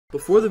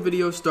Before the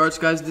video starts,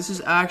 guys, this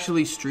is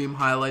actually stream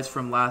highlights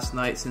from last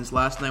night, since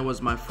last night was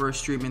my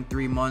first stream in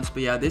 3 months.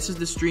 But yeah, this is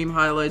the stream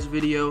highlights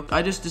video.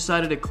 I just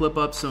decided to clip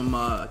up some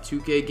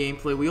 2K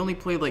gameplay. We only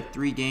played like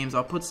 3 games.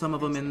 I'll put some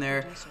of them in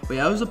there. But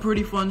yeah, it was a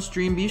pretty fun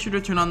stream. Be sure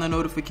to turn on the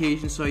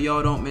notifications so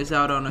y'all don't miss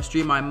out on a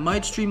stream. I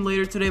might stream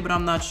later today, but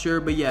I'm not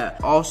sure. But yeah,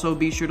 also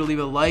be sure to leave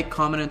a like,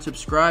 comment, and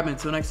subscribe.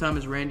 Until next time,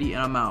 it's Randy,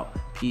 and I'm out.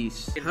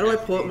 Peace. How do I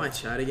pull up my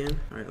chat again?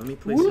 All right, let me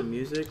play some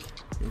music,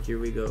 and here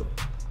we go.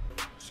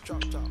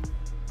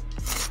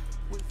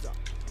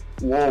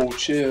 Whoa,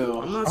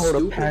 chill. I'm not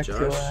stupid,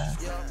 Josh.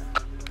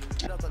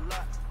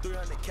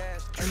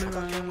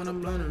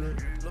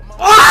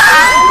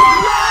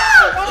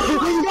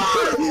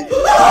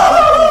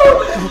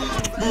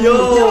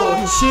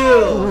 Yo,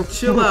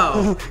 chill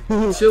out.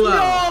 Chill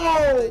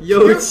out.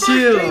 Yo,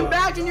 chill.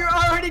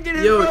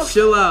 Yo,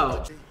 chill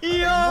out.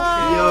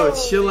 Yo,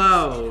 chill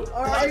out.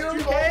 Are you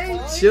okay?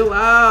 Chill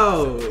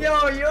out.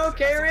 Yo, you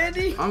okay,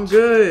 Randy? I'm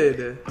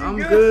good. I'm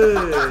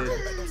good.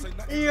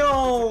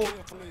 Yo.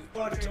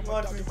 Watch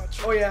me.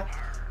 Oh yeah.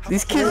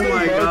 These kids Oh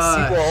my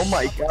god. Oh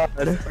my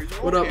god.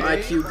 What up,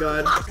 IQ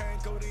God?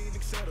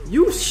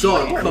 You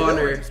suck,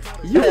 Connor.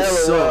 You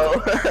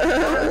suck.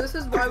 This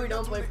is why we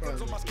don't play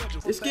pros.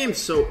 This game's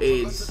so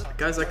AIDS.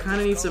 Guys, I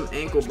kind of need some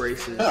ankle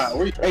braces.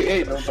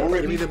 Hey, don't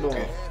Give me the ball.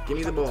 Give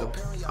me the ball.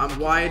 I'm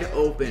wide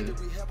open.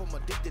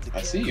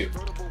 I see you.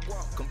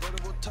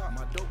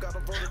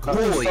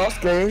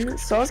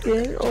 Sauce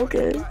gang,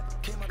 okay.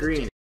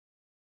 Green.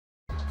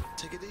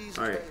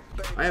 Alright.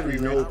 I have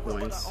no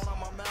points.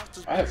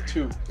 I have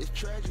 2.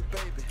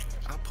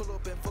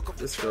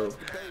 Let's go.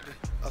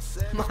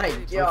 My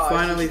god. I'm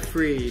finally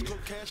freed.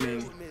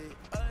 Ming.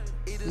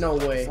 No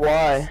way.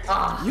 Why?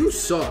 You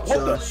suck,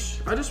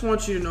 Josh. I just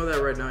want you to know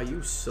that right now.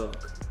 You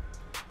suck.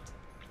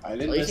 I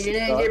didn't. At least you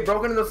didn't get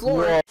broken to the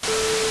floor. Yeah.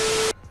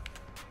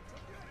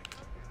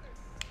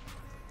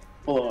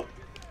 Pull up.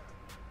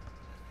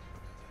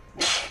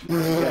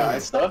 Yeah, I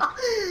stuck.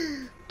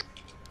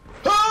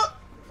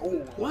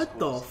 What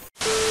the f?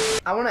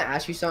 I want to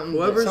ask you something.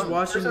 Whoever's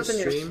watching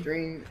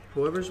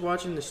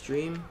the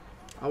stream,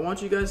 I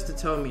want you guys to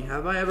tell me,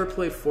 have I ever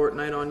played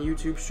Fortnite on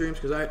YouTube streams?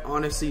 Because I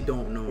honestly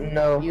don't know.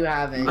 No. You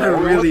haven't. I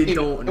really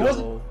don't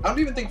know. I don't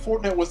even think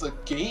Fortnite was a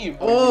game.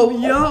 Oh,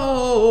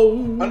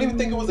 yo! I don't even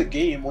think it was a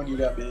game when you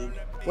got big.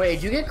 Wait,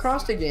 did you get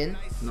crossed again?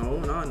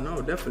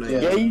 No,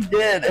 definitely. Yeah, you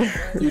did.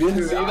 You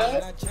didn't see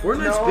that?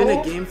 Fortnite's been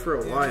a game for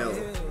a while.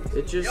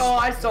 It just... Oh,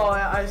 I saw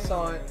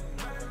it.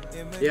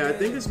 Yeah, I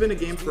think it's been a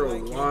game for a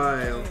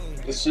while.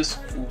 It's just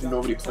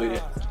nobody played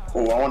it.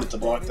 Oh, I wanted to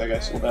block that guy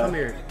so bad.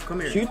 Come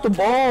here. Shoot the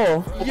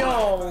ball.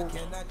 Yo.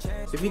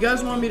 If you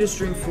guys want me to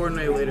stream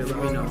Fortnite later, let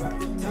me know.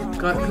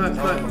 Cut. Oh,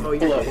 Pull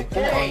yeah. up.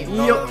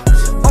 Yo.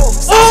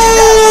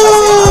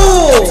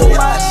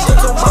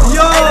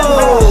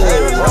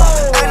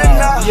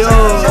 Yo.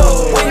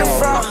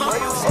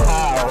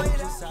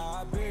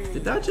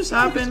 Did that just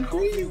happen?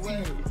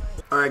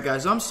 Alright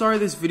guys, I'm sorry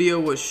this video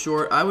was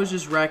short. I was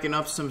just racking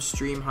up some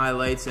stream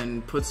highlights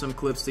and put some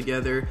clips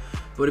together.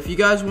 But if you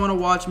guys want to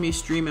watch me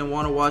stream and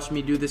want to watch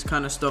me do this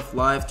kind of stuff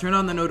live, turn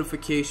on the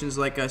notifications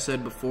like I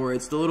said before.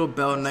 It's the little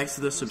bell next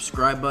to the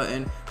subscribe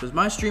button, because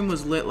my stream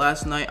was lit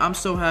last night. I'm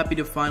so happy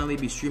to finally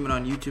be streaming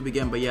on YouTube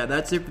again. But yeah,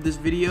 that's it for this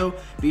video.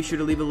 Be sure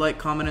to leave a like,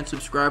 comment, and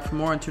subscribe for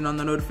more, and turn on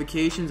the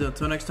notifications.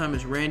 Until next time,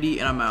 it's Randy,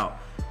 and I'm out.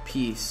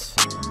 Peace.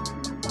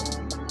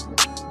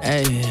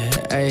 Hey.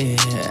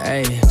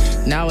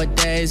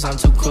 Nowadays I'm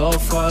too cool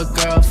for a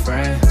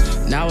girlfriend.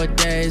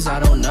 Nowadays I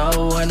don't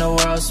know when the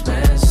world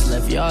spins.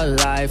 Live your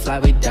life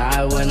like we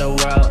die when the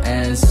world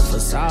ends.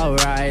 It's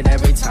alright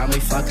every time we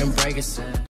fucking break a sin.